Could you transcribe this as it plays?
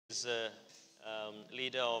is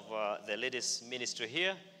leader of the ladies ministry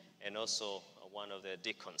here and also one of the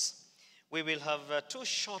deacons. We will have two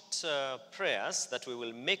short prayers that we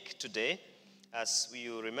will make today. As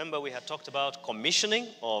you remember, we had talked about commissioning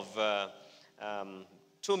of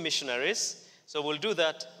two missionaries. So we'll do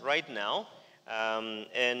that right now.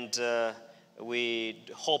 We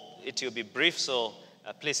hope it will be brief, so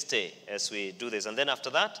please stay as we do this. And then after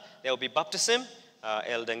that, there will be baptism.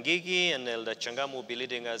 Elder Ngigi and Elder Changamu will be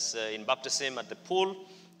leading us in baptism at the pool.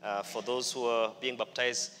 For those who are being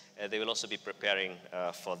baptized, they will also be preparing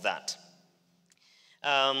for that.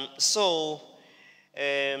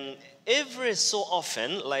 Every so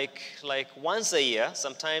often, like once a year,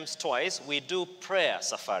 sometimes twice, we do prayer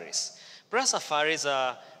safaris. Prayer safaris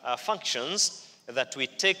are functions that we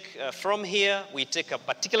take from here. We take a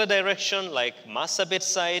particular direction, like Marsabit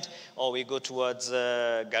side, or we go towards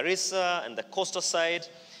Garissa and the coastal side,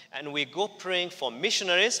 and we go praying for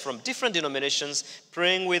missionaries from different denominations,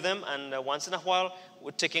 praying with them, and once in a while,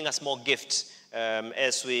 we're taking a small gift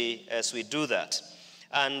as we do that.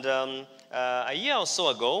 And a year or so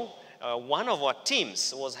ago, one of our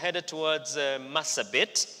teams was headed towards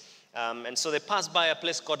Marsabit, and so they passed by a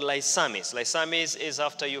place called Laisamis. Laisamis is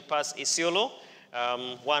after you pass Isiolo,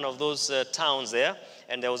 one of those towns there,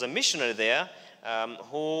 and there was a missionary there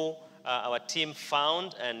who our team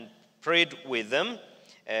found and prayed with them,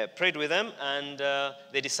 and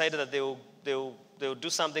they decided that they will do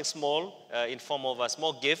something small in form of a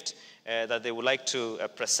small gift that they would like to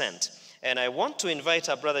present. And I want to invite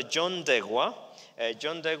our brother John Degwa.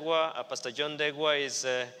 Pastor John Degwa is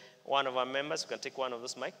one of our members. You can take one of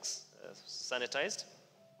those mics, sanitized.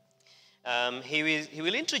 He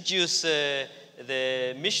will introduce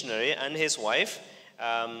the missionary and his wife,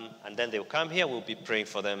 and then they will come here. We'll be praying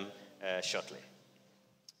for them shortly.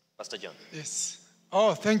 Pastor John. Yes.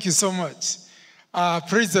 Oh, thank you so much.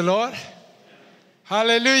 Praise the Lord.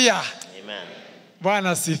 Hallelujah. Amen.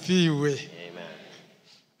 Bwana sifiwe.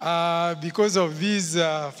 Amen. Because of this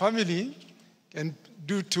family, can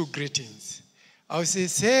do two greetings. I'll say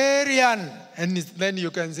Serian, and then you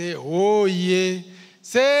can say, oh yeah.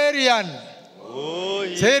 Serian. Oh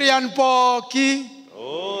yeah. Serian Poki.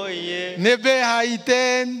 Oh yeah. Nebe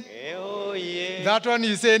Haiten. Oh yeah. That one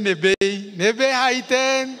you say Nebe. Nebe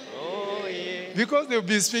Haiten. Oh yeah. Because they'll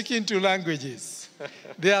be speaking two languages.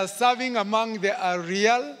 They are serving among the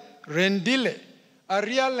Ariel Rendile.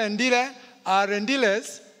 Ariel Rendile are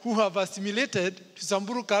Rendiles who have assimilated to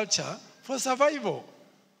Samburu culture for survival.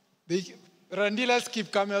 The Rendiles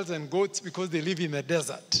keep camels and goats because they live in the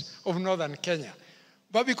desert of northern Kenya.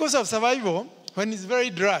 But because of survival, when it's very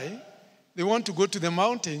dry, they want to go to the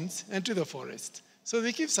mountains and to the forest. So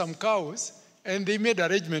they keep some cows, and they made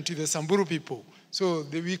arrangement with the Samburu people. So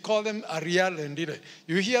we call them Ariel Rendile.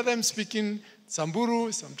 You hear them speaking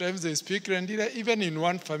Samburu, sometimes they speak Rendile, even in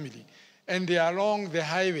one family. And they are along the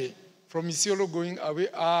highway from Isiolo going away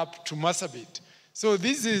up to Marsabit. So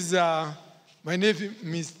this is, my name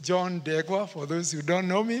is John Degwa, for those who don't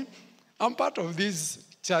know me. I'm part of this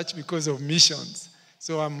church because of missions.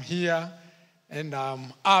 So I'm here and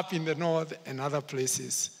I'm up in the north and other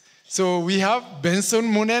places. So we have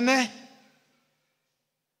Benson Munene.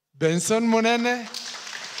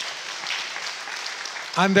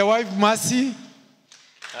 And the wife Mercy.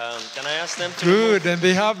 Can I ask them to Good, and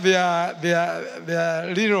they have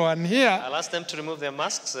their little one here. I'll ask them to remove their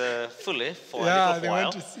masks fully for a little while.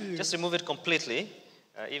 Want to see you. Just remove it completely.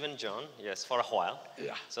 Even John, yes, for a while.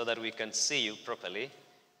 Yeah. So that we can see you properly.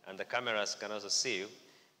 And the cameras can also see you.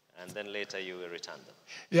 And then later you will return them.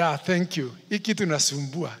 Yeah, thank you. Hii kitu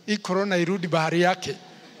nasumbua. Hii corona irudi bahari yake.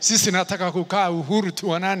 Sisi nataka kukaa uhuru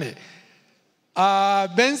tuonane.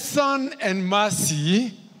 Benson and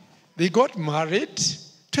Mercy, they got married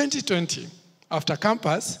 2020. After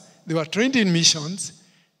campus, they were trained in missions.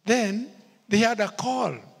 Then they had a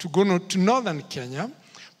call to go to northern Kenya,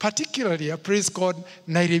 particularly a place called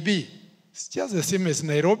Nairobi. It's just the same as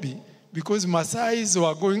Nairobi, because Maasais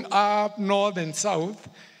were going up north and south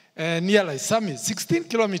near Laisamis, 16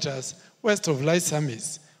 kilometers west of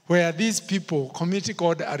Laisamis, where these people, community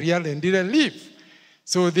called Ariel and Ndile, live.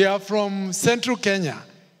 So they are from central Kenya,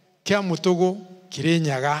 Kiamutogo,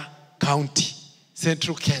 Kirinyaga County,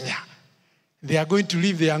 central Kenya. They are going to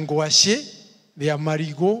leave their ngwashe, their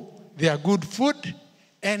marigo, their good food,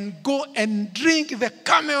 and go and drink the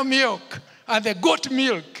camel milk and the goat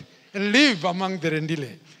milk and live among the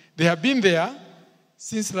Rendile. They have been there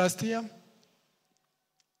since last year.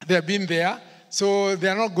 They have been there, so they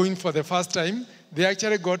are not going for the first time. They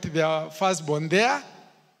actually got their firstborn there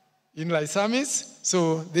in Laisamis,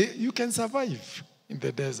 so you can survive in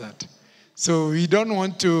the desert. So we don't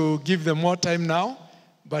want to give them more time now,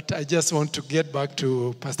 but I just want to get back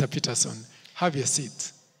to Pastor Peterson. Have your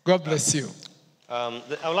seat. God bless you.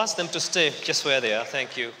 I'll ask them to stay just where they are.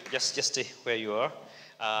 Thank you. Just stay where you are.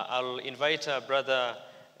 I'll invite Brother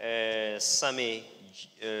Sami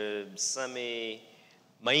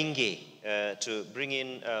Mainge to bring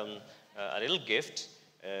in a little gift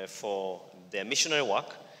for their missionary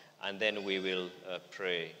work, and then we will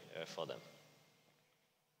pray for them.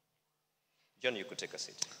 John, you could take a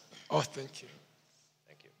seat. Oh, thank you.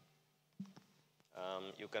 Thank you.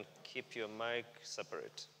 You can keep your mic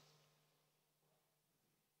separate.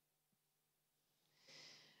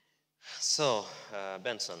 So,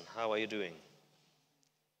 Benson, how are you doing?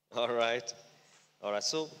 All right. All right.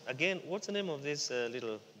 So, again, what's the name of this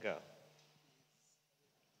little girl?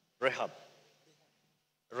 Rehab.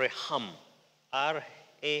 Reham.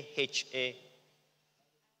 R-A-H-A.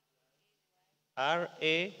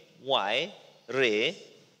 R-A-Y. Re.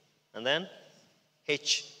 And then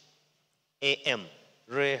H-A-M.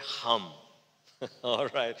 Reham. All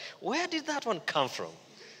right. Where did that one come from?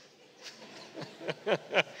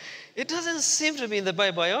 It doesn't seem to be in the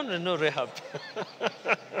Bible. I only know Rehab.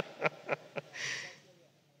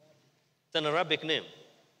 It's an Arabic name.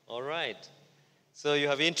 All right. So you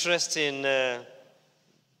have interest in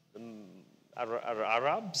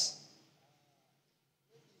Arabs?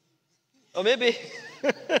 Or maybe.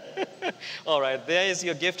 All right. There is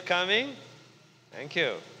your gift coming. Thank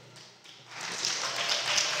you.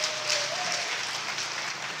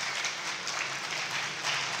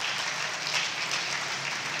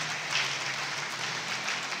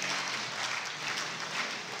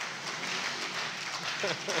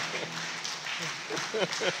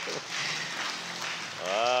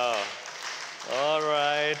 Wow. All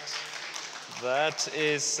right. That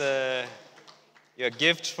is your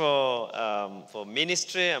gift for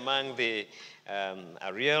ministry among the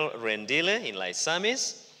Ariel Rendile in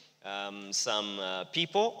Laisamis. Some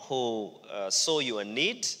people who saw your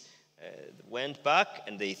need went back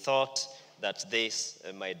and they thought that this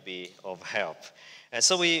might be of help. And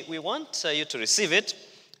so we want you to receive it.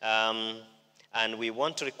 And we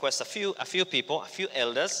want to request a few people, a few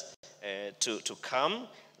elders to come.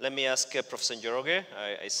 Let me ask Professor Njoroge.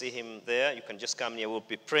 I see him there. You can just come here. We'll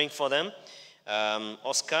be praying for them.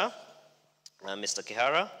 Oscar, Mr.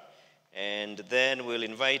 Kihara. And then we'll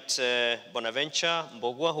invite Bonaventure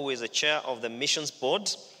Mbogwa, who is the chair of the missions board.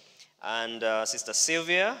 And Sister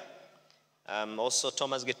Sylvia. Also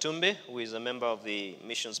Thomas Getumbe, who is a member of the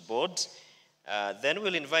missions board. Then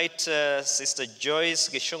we'll invite Sister Joyce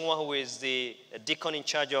Gishongwa, who is the deacon in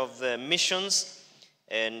charge of the missions,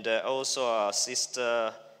 and also our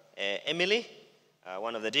Sister Emily,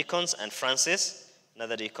 one of the deacons, and Francis,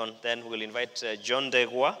 another deacon. Then we'll invite John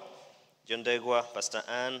Degwa, Pastor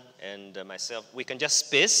Ann, and myself. We can just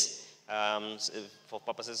space for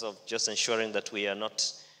purposes of just ensuring that we are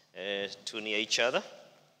not too near each other.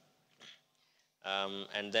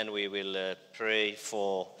 And then we will pray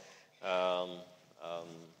for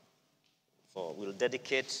we'll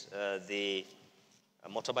dedicate the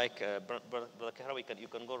motorbike. Brother Kara, you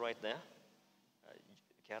can go right there.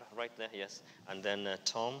 Kara, right there, yes. And then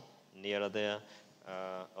Tom, nearer there.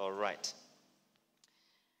 All right.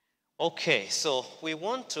 Okay, so we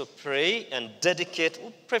want to pray and dedicate.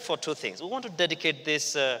 We'll pray for two things. We want to dedicate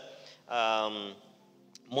this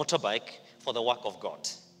motorbike for the work of God.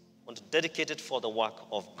 We want to dedicate it for the work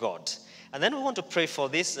of God. And then we want to pray for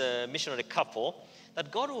this missionary couple, that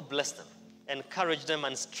God will bless them, encourage them,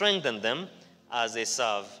 and strengthen them as they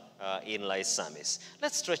serve in Laisamis.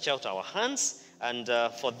 Let's stretch out our hands, and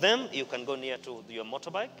for them, you can go near to your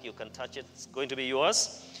motorbike. You can touch it. It's going to be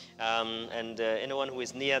yours. And anyone who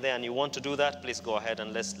is near there and you want to do that, please go ahead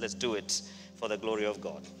and let's do it for the glory of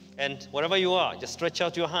God. And wherever you are, just stretch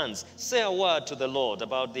out your hands. Say a word to the Lord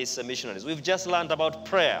about these missionaries. We've just learned about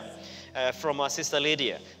prayer. From our sister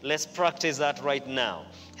Lydia. Let's practice that right now.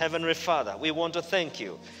 Heavenly Father, we want to thank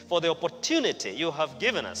you for the opportunity you have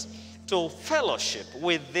given us to fellowship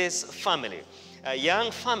with this family, a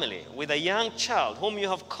young family with a young child whom you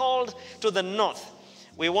have called to the north.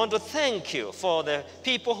 We want to thank you for the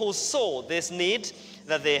people who saw this need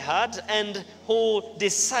that they had and who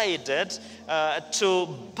decided to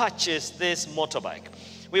purchase this motorbike.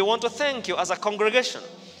 We want to thank you as a congregation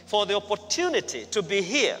for the opportunity to be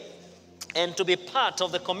here and to be part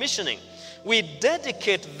of the commissioning. We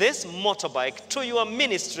dedicate this motorbike to your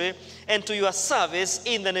ministry and to your service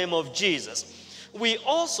in the name of Jesus. We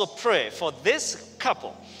also pray for this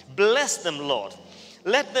couple. Bless them, Lord.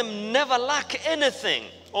 Let them never lack anything,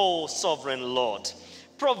 oh sovereign Lord.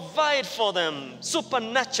 Provide for them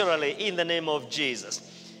supernaturally in the name of Jesus.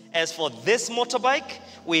 As for this motorbike,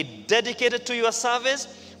 we dedicate it to your service.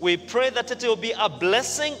 We pray that it will be a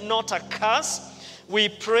blessing, not a curse. We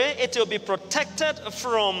pray it will be protected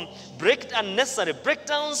from unnecessary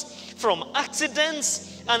breakdowns, from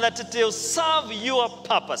accidents, and that it will serve your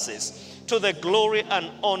purposes to the glory and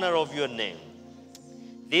honor of your name.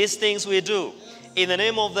 These things we do in the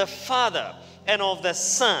name of the Father and of the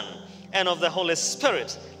Son and of the Holy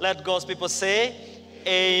Spirit. Let God's people say,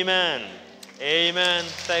 amen. Amen.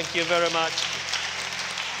 Thank you very much.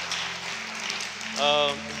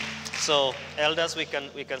 So, elders, we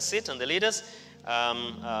can sit, and the leaders.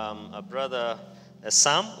 Brother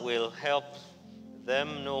Sam will help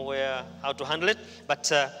them know how to handle it.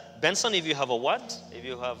 But Benson, if you have a word, if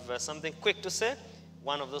you have something quick to say,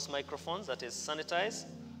 one of those microphones that is sanitized.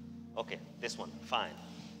 Okay, this one, fine.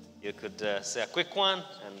 You could say a quick one,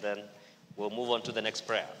 and then we'll move on to the next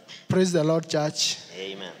prayer. Praise the Lord, church.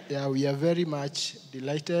 Amen. Yeah, we are very much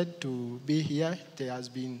delighted to be here. It has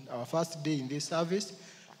been our first day in this service,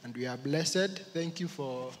 and we are blessed. Thank you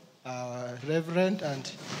for Reverend and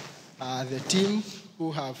the team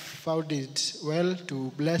who have found it well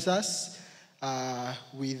to bless us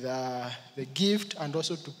with the gift and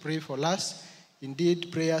also to pray for us.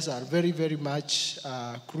 Indeed, prayers are very, very much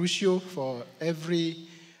crucial for every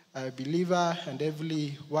believer and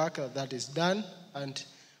every work that is done. And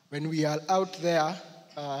when we are out there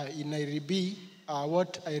in Karibu,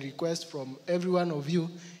 what I request from every one of you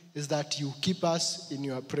is that you keep us in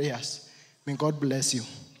your prayers. May God bless you.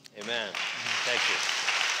 Amen. Thank you.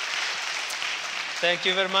 Thank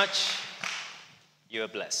you very much. You are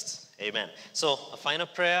blessed. Amen. So, a final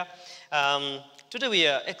prayer. Today we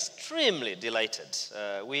are extremely delighted.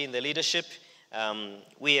 We in the leadership,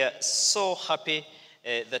 we are so happy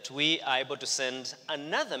that we are able to send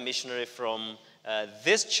another missionary from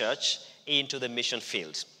this church into the mission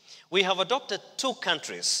field. We have adopted 2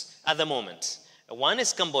 countries at the moment. One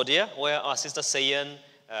is Cambodia, where our sister Sayan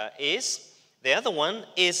is. The other one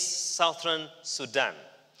is Southern Sudan.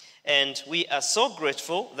 And we are so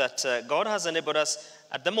grateful that God has enabled us.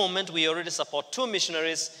 At the moment, we already support 2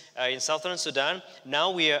 missionaries in Southern Sudan.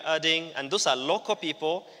 Now we are adding, and those are local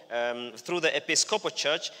people through the Episcopal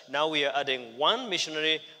Church. Now we are adding 1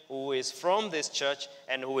 missionary who is from this church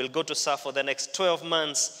and who will go to serve for the next 12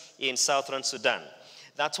 months in Southern Sudan.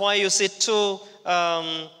 That's why you see 2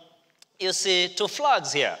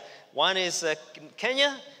 flags here. One is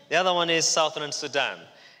Kenya, the other one is Southern Sudan.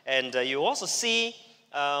 And you also see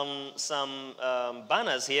some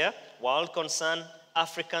banners here, World Concern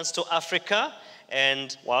Africans to Africa,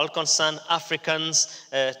 and World Concern Africans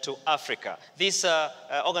to Africa. These are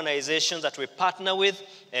organizations that we partner with,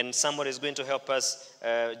 and somebody is going to help us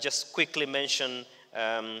just quickly mention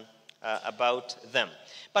about them.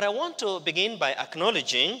 But I want to begin by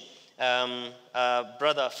acknowledging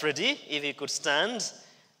Brother Freddie, if he could stand.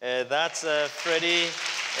 That's Freddie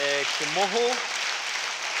Kimoho.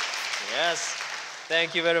 Yes,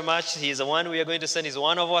 thank you very much. He's the one we are going to send. He's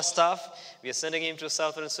one of our staff. We are sending him to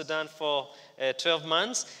Southern Sudan for 12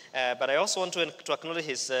 months. But I also want to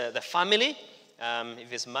acknowledge the family. If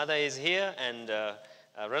his mother is here, and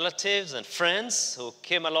relatives and friends who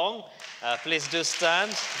came along, please do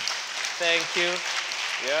stand. Thank you.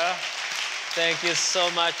 Yeah. Thank you so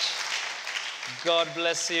much. God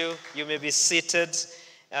bless you. You may be seated.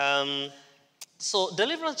 So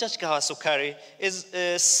Deliverance Church Kawasukari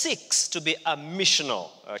seeks to be a missional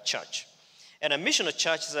church. And a missional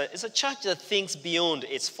church is a church that thinks beyond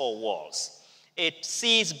its 4 walls. It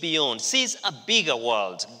sees beyond, sees a bigger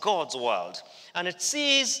world, God's world. And it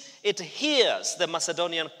hears the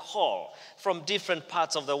Macedonian call from different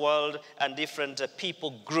parts of the world and different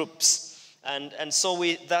people groups. And so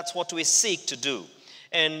that's what we seek to do.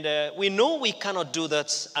 And we know we cannot do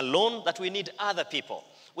that alone, that we need other people.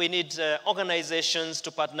 We need organizations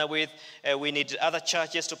to partner with. We need other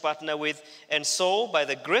churches to partner with. And so, by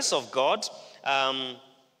the grace of God,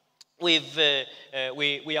 we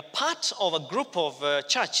are part of a group of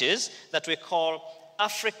churches that we call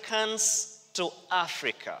Africans to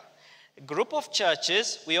Africa. A group of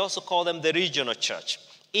churches, we also call them the regional church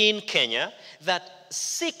in Kenya, that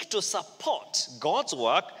seek to support God's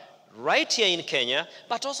work right here in Kenya,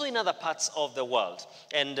 but also in other parts of the world.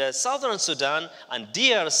 And Southern Sudan and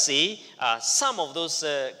DRC are some of those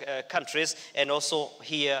countries, and also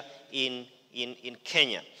here in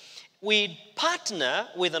Kenya. We partner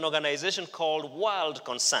with an organization called World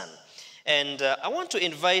Concern. And I want to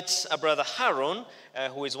invite Brother Harun,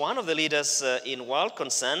 who is one of the leaders in World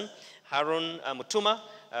Concern, Harun Mutuma,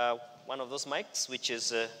 one of those mics, which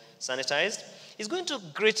is sanitized. He's going to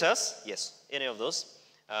greet us, yes, any of those.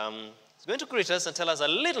 He's going to greet us and tell us a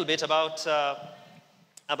little bit about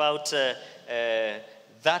about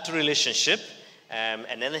that relationship.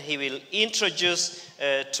 And then he will introduce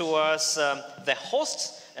to us the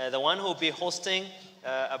host, the one who will be hosting,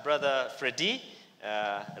 Brother Freddie,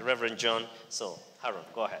 Reverend John. So, Harold,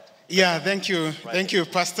 go ahead. Yeah, thank you. Thank you,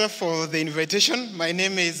 Pastor, for the invitation. My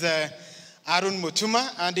name is Arun Mutuma,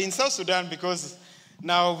 and in South Sudan, because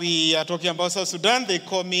now we are talking about South Sudan, they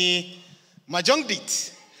call me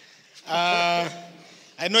Majongdit.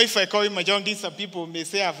 I know if I call him Majongdit, some people may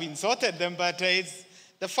say I've insulted them, but it's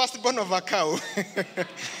the firstborn of a cow.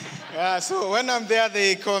 So when I'm there,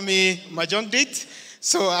 they call me Majongdit.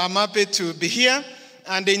 So I'm happy to be here.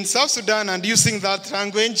 And in South Sudan, and using that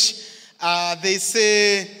language, they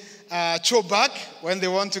say chobak when they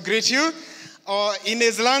want to greet you. Or in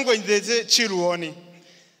his language, they say chiruoni.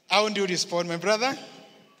 How do you respond, my brother?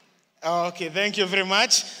 Okay, thank you very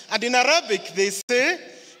much. And in Arabic, they say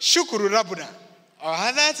shukuru rabuna. Or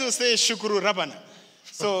others will say shukuru rabana.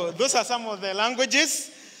 So those are some of the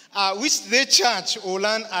languages which the church will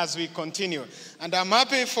learn as we continue. And I'm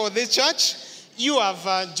happy for this church. You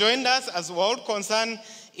have joined us as World Concern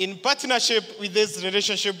in partnership with this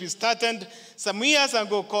relationship we started some years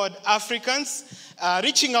ago called Africans,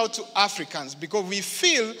 reaching out to Africans, because we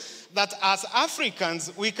feel that as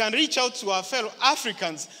Africans, we can reach out to our fellow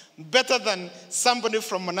Africans better than somebody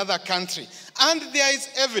from another country. And there is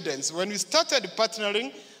evidence. When we started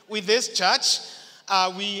partnering with this church,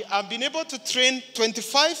 we have been able to train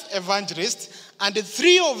 25 evangelists, and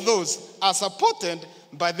 3 of those are supported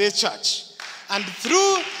by this church. And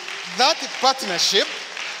through that partnership,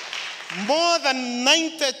 more than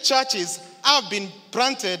 90 churches have been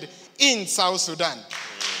planted in South Sudan.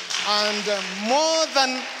 And more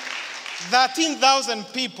than 13,000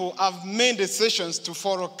 people have made decisions to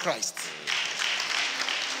follow Christ.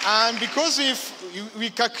 And because we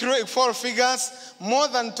calculate 4 figures, more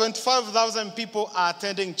than 25,000 people are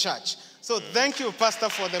attending church. So thank you, Pastor,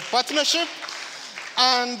 for the partnership.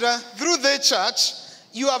 And through the church,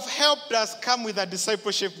 you have helped us come with a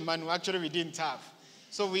discipleship manual. Actually, we didn't have.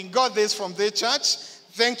 So we got this from the church.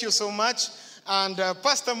 Thank you so much. And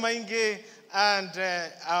Pastor Mainge and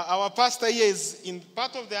our pastor here is in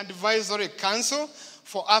part of the advisory council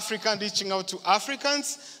for African, reaching out to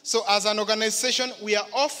Africans. So as an organization, we are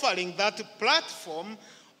offering that platform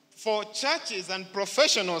for churches and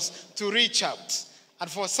professionals to reach out.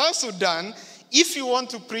 And for South Sudan, if you want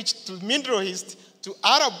to preach to Middle East, to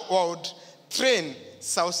Arab world, train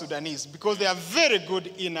South Sudanese, because they are very good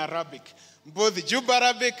in Arabic, both the Juba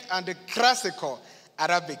Arabic and the classical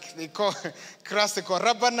Arabic. They call classical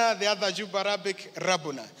Rabana, the other Juba Arabic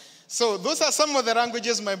Rabuna. So those are some of the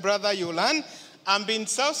languages, my brother, you learn. I've been in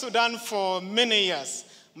South Sudan for many years.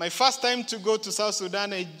 My first time to go to South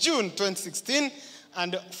Sudan in June 2016,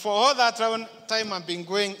 and for all that time I've been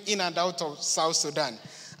going in and out of South Sudan.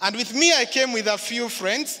 And with me, I came with a few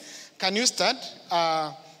friends. Can you start?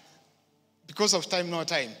 Because of time, no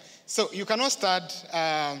time. So you cannot start.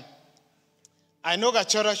 I know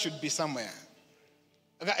Gachora should be somewhere.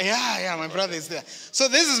 Yeah, my brother is there. So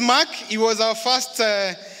this is Mark. He was our first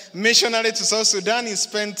missionary to South Sudan. He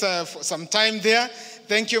spent some time there.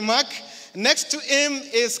 Thank you, Mark. Next to him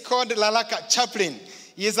is called Lalaka Chaplain.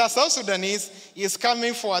 He is a South Sudanese. He is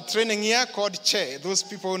coming for a training here called Che. Those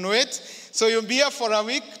people know it. So you'll be here for a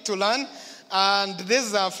week to learn. And this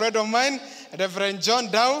is a friend of mine, Reverend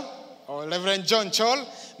John Dow, or Reverend John Chol,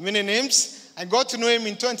 many names. I got to know him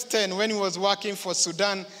in 2010 when he was working for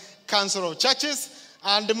Sudan Council of Churches.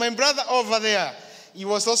 And my brother over there, he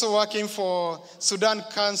was also working for Sudan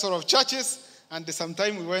Council of Churches. And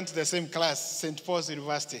sometime we went to the same class, St. Paul's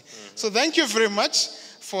University. Mm-hmm. So thank you very much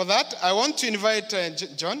for that. I want to invite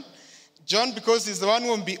John. John, because he's the one who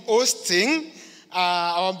will be hosting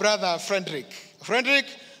our brother Frederick. Frederick,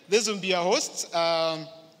 this will be a host.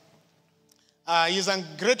 He's a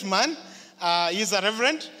great man. He's a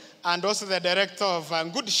reverend and also the director of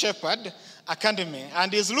Good Shepherd Academy.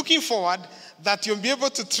 And he's looking forward that you'll be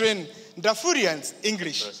able to train Darfurians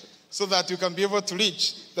English so that you can be able to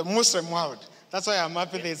reach the Muslim world. That's why I'm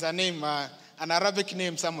happy there's a name, an Arabic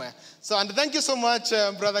name somewhere. So, and thank you so much,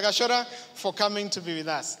 Brother Gashora, for coming to be with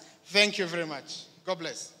us. Thank you very much. God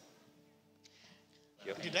bless.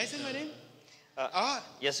 Did I say my name?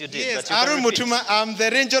 Yes, you did. Yes, Arun Mutuma. I'm the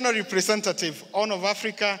regional representative, Horn of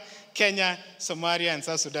Africa, Kenya, Somalia, and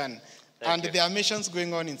South Sudan. And there are missions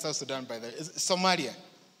going on in South Sudan, by the way. Somalia.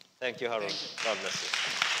 Thank you, Harun. God bless you.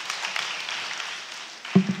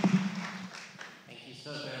 Thank you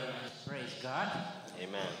so very much. Praise God.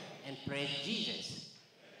 Amen. And praise Jesus.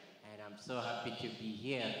 And I'm so happy to be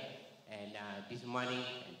here and this morning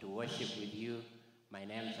and to worship with you My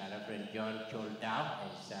name is Reverend John Choldao,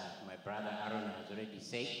 as my brother Aaron has already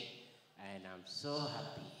said. And I'm so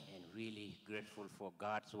happy and really grateful for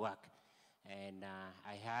God's work. And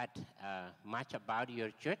I heard much about your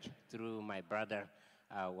church through my brother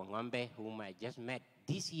Wangombe, whom I just met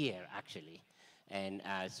this year, actually. And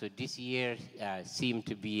so this year seemed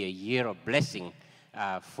to be a year of blessing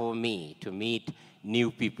for me to meet new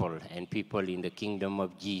people and people in the kingdom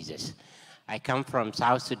of Jesus. I come from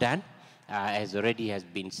South Sudan, as already has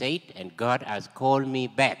been said, and God has called me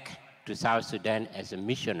back to South Sudan as a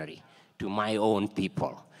missionary to my own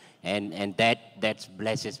people. And that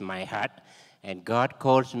blesses my heart. And God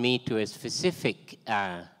calls me to a specific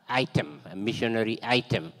item, a missionary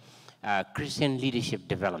item, Christian leadership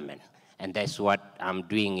development. And that's what I'm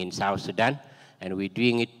doing in South Sudan. And we're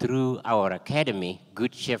doing it through our academy,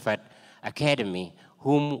 Good Shepherd Academy,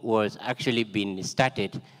 whom was actually been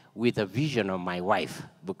started with a vision of my wife,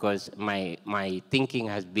 because my thinking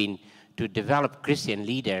has been to develop Christian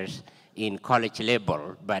leaders in college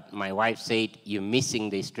level, but my wife said, you're missing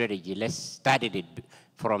the strategy. Let's start it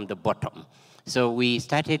from the bottom. So we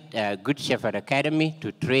started Good Shepherd Academy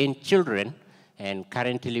to train children, and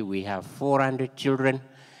currently we have 400 children,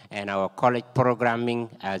 and our college programming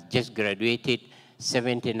has just graduated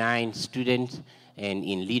 79 students and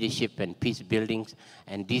in leadership and peace buildings,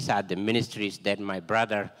 and these are the ministries that my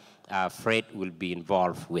brother Fred will be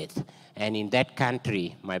involved with. And in that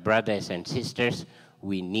country, my brothers and sisters,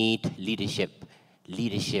 we need leadership,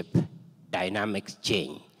 dynamics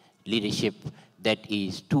change, leadership that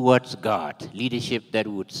is towards God, leadership that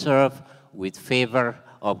would serve with favor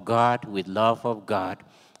of God, with love of God.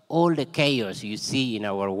 All the chaos you see in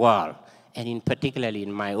our world, and in particularly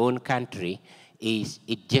in my own country,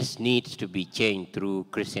 it just needs to be changed through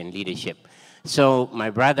Christian leadership. So my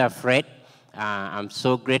brother Fred, I'm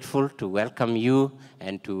so grateful to welcome you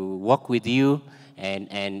and to work with you and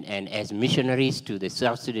as missionaries to the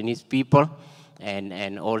South Sudanese people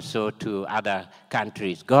and also to other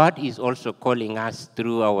countries. God is also calling us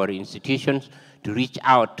through our institutions to reach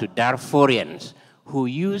out to Darfurians who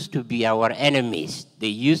used to be our enemies. They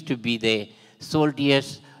used to be the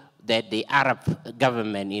soldiers that the Arab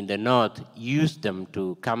government in the north used them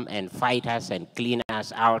to come and fight us and clean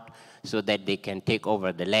us out so that they can take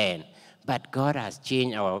over the land. But God has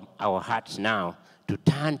changed our hearts now to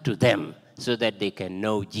turn to them so that they can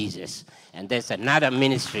know Jesus. And that's another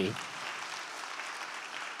ministry.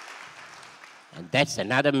 And that's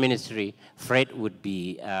another ministry Fred would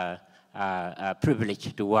be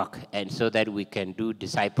privileged to work, and so that we can do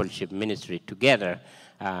discipleship ministry together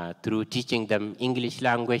through teaching them English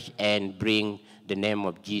language and bring the name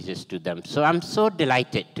of Jesus to them. So I'm so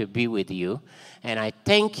delighted to be with you, and I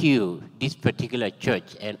thank you, this particular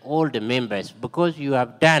church and all the members, because you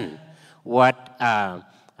have done what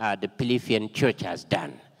the Philippian church has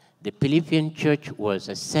done. The Philippian church was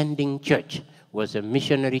a sending church, was a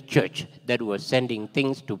missionary church that was sending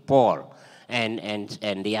things to Paul and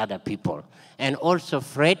the other people. And also,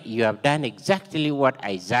 Fred, you have done exactly what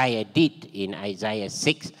Isaiah did in Isaiah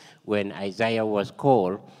 6, when Isaiah was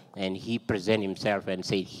called and he presented himself and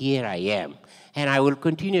said, here I am. And I will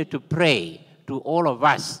continue to pray to all of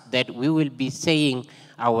us that we will be saying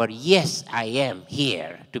our yes, I am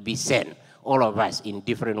here to be sent, all of us in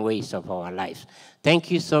different ways of our lives.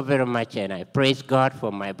 Thank you so very much, and I praise God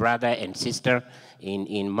for my brother and sister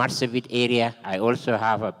in Marsabit area. I also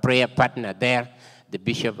have a prayer partner there, the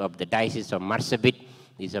Bishop of the Diocese of Marsabit.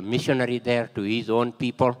 He's a missionary there to his own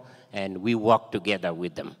people, and we work together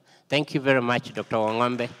with them. Thank you very much, Dr.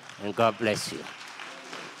 Wangombe, and God bless you.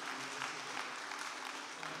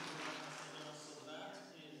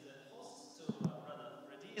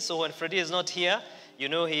 So when Freddie is not here, you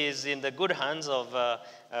know he is in the good hands of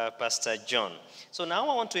Pastor John. So now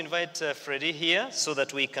I want to invite Freddie here so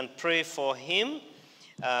that we can pray for him.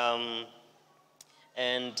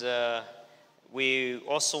 We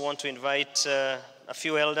also want to invite a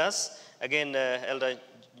few elders. Again, Elder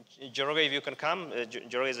Joroge, if you can come.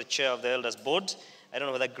 Joroge is the chair of the elders board. I don't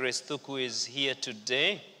know whether Grace Thuku is here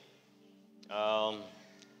today.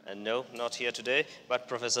 No, not here today, but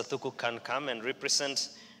Professor Thuku can come and represent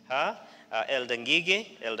her. Elder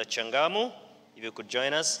Ngige, Elder Changamu, if you could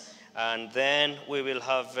join us. And then we will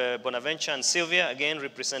have Bonaventure and Sylvia, again,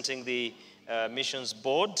 representing the missions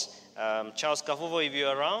board. Charles Kafuvo, if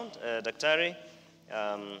you're around, Daktari.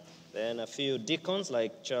 Then a few deacons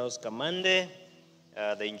like Charles Kamande,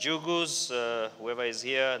 the Njugus, whoever is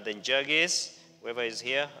here, the Njages, whoever is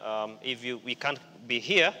here. If we can't be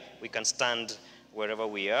here, we can stand wherever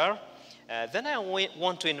we are. Then I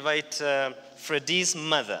want to invite Freddie's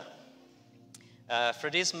mother.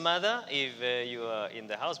 Freddie's mother, if you are in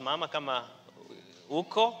the house, Mama kama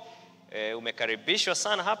uko. Umekaribishwa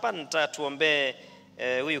sana hapa. Nitatuombee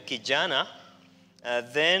huyu kijana.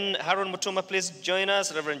 Then Haron Mutuma, please join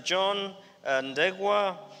us. Reverend John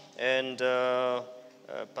Ndegwa and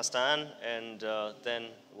Pastor Ann, and then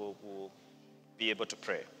we'll be able to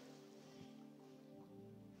pray.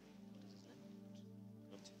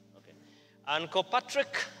 Okay. Uncle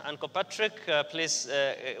Patrick, please,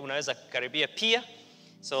 unaweza karibia pia.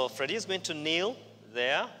 So Freddie is going to kneel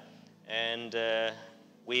there, and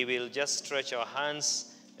we will just stretch our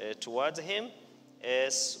hands towards him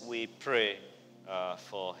as we pray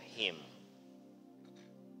for him.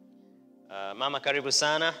 Mama, karibu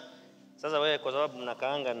sana. Sasa wewe kwa sababu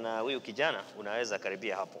mnakaanga na huyu kijana, unaweza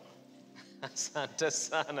karibia hapo. Asante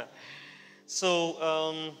sana. So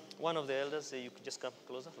one of the elders, you could just come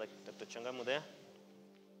closer, like Dr. Changamu there.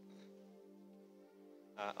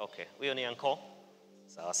 Okay, huyo ni uncle.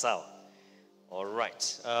 Sawa sawa. All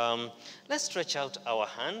right. Let's stretch out our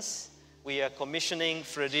hands. We are commissioning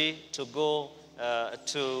Freddie to go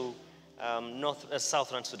to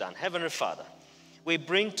Southern Sudan. Heavenly Father, we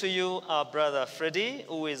bring to you our brother Freddie,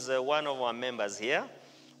 who is one of our members here,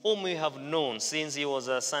 whom we have known since he was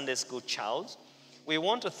a Sunday school child. We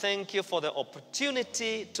want to thank you for the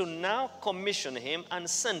opportunity to now commission him and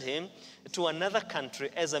send him to another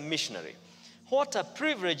country as a missionary. What a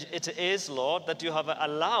privilege it is, Lord, that you have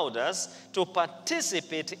allowed us to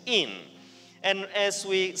participate in. And as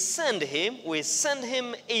we send him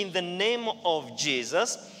in the name of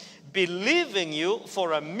Jesus, believing you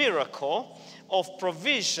for a miracle of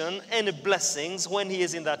provision and blessings when he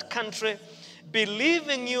is in that country,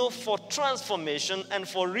 believing you for transformation and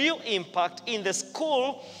for real impact in the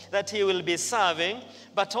school that he will be serving,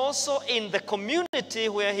 but also in the community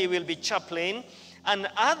where he will be chaplain, and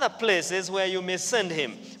other places where you may send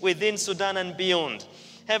him within Sudan and beyond.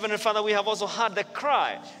 Heavenly Father, we have also heard the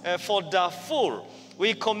cry for Darfur.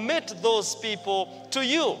 We commit those people to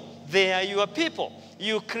you. They are your people.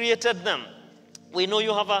 You created them. We know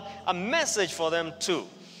you have a message for them too.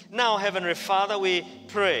 Now, Heavenly Father, we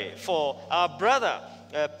pray for our brother,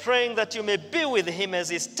 praying that you may be with him as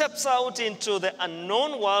he steps out into the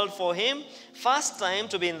unknown world for him. First time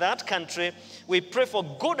to be in that country. We pray for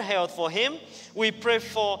good health for him. We pray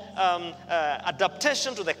for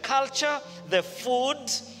adaptation to the culture, the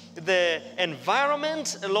food, the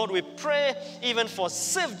environment. Lord, we pray even for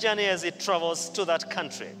safe journey as he travels to that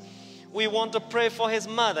country. We want to pray for his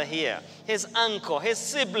mother here, his uncle, his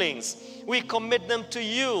siblings. We commit them to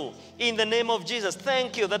you in the name of Jesus.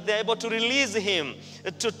 Thank you that they're able to release him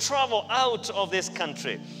to travel out of this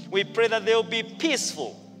country. We pray that they will be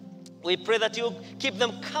peaceful. We pray that you keep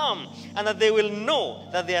them calm and that they will know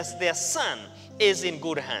that their son is in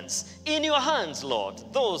good hands. In your hands, Lord,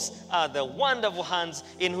 those are the wonderful hands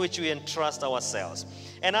in which we entrust ourselves.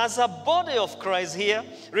 And as a body of Christ here,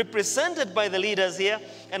 represented by the leaders here,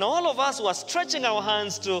 and all of us who are stretching our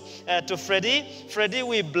hands to Freddie,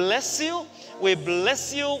 we bless you. We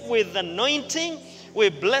bless you with anointing. We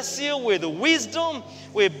bless you with wisdom.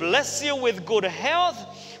 We bless you with good health.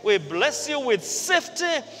 We bless you with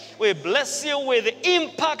safety. We bless you with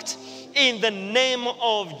impact in the name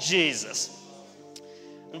of Jesus.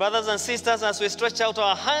 Brothers and sisters, as we stretch out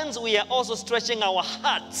our hands, we are also stretching our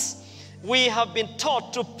hearts. We have been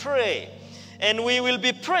taught to pray, and we will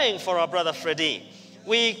be praying for our brother Freddie.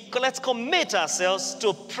 Let's commit ourselves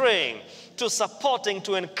to praying, to supporting,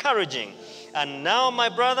 to encouraging. And now, my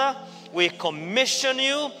brother, we commission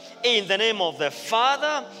you in the name of the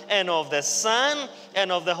Father and of the Son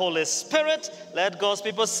and of the Holy Spirit. Let God's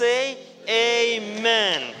people say,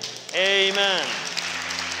 Amen. Amen.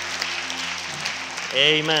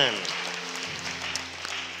 Amen.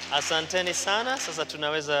 Asanteni sana. Sasa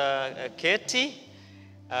tunaweza keti.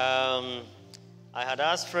 I had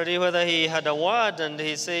asked Freddie whether he had a word, and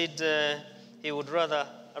he said he would rather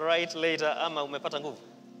write later. Ama umepata nguvu?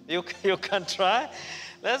 You can try.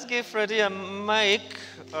 Let's give Freddie a mic.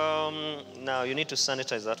 Now you need to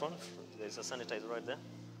sanitize that one. There's a sanitizer right there.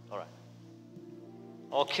 All right.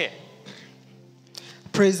 Okay.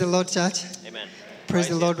 Praise the Lord, church. Amen. Praise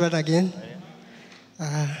the Lord once again.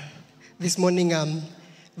 This morning I'm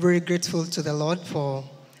very grateful to the Lord for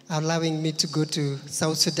allowing me to go to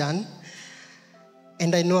South Sudan.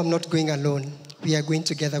 And I know I'm not going alone. We are going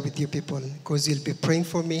together with you people, because you'll be praying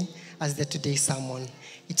for me as the today's sermon.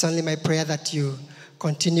 It's only my prayer that you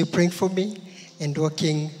continue praying for me and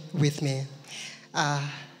working with me.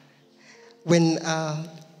 When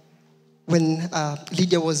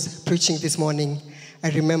Lydia was preaching this morning, I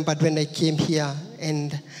remembered when I came here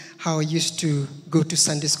and how I used to go to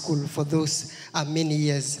Sunday school for those many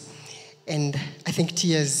years. And I think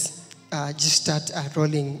tears just start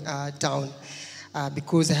rolling down.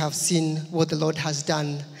 because I have seen what the Lord has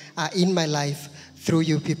done in my life through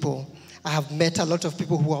you people. I have met a lot of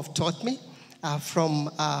people who have taught me, from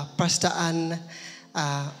Pastor Ann,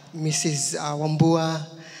 Mrs. Wambua,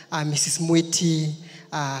 Mrs. Mwiti,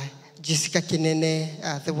 Jessica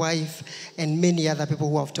Kinene, the wife, and many other people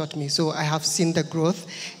who have taught me. So I have seen the growth,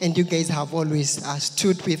 and you guys have always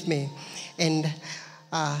stood with me. And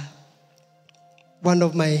one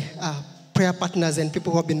of my prayer partners and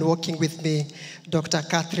people who have been working with me, Dr.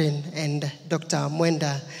 Catherine and Dr.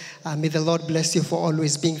 Mwenda, may the Lord bless you for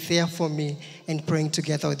always being there for me and praying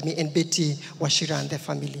together with me, and Betty, Washira, and their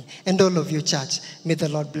family, and all of you, church. May the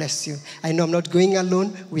Lord bless you. I know I'm not going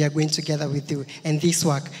alone. We are going together with you. And this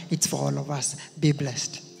work, it's for all of us. Be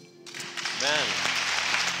blessed. Amen.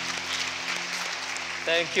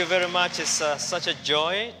 Thank you very much. It's such a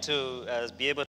joy to be able to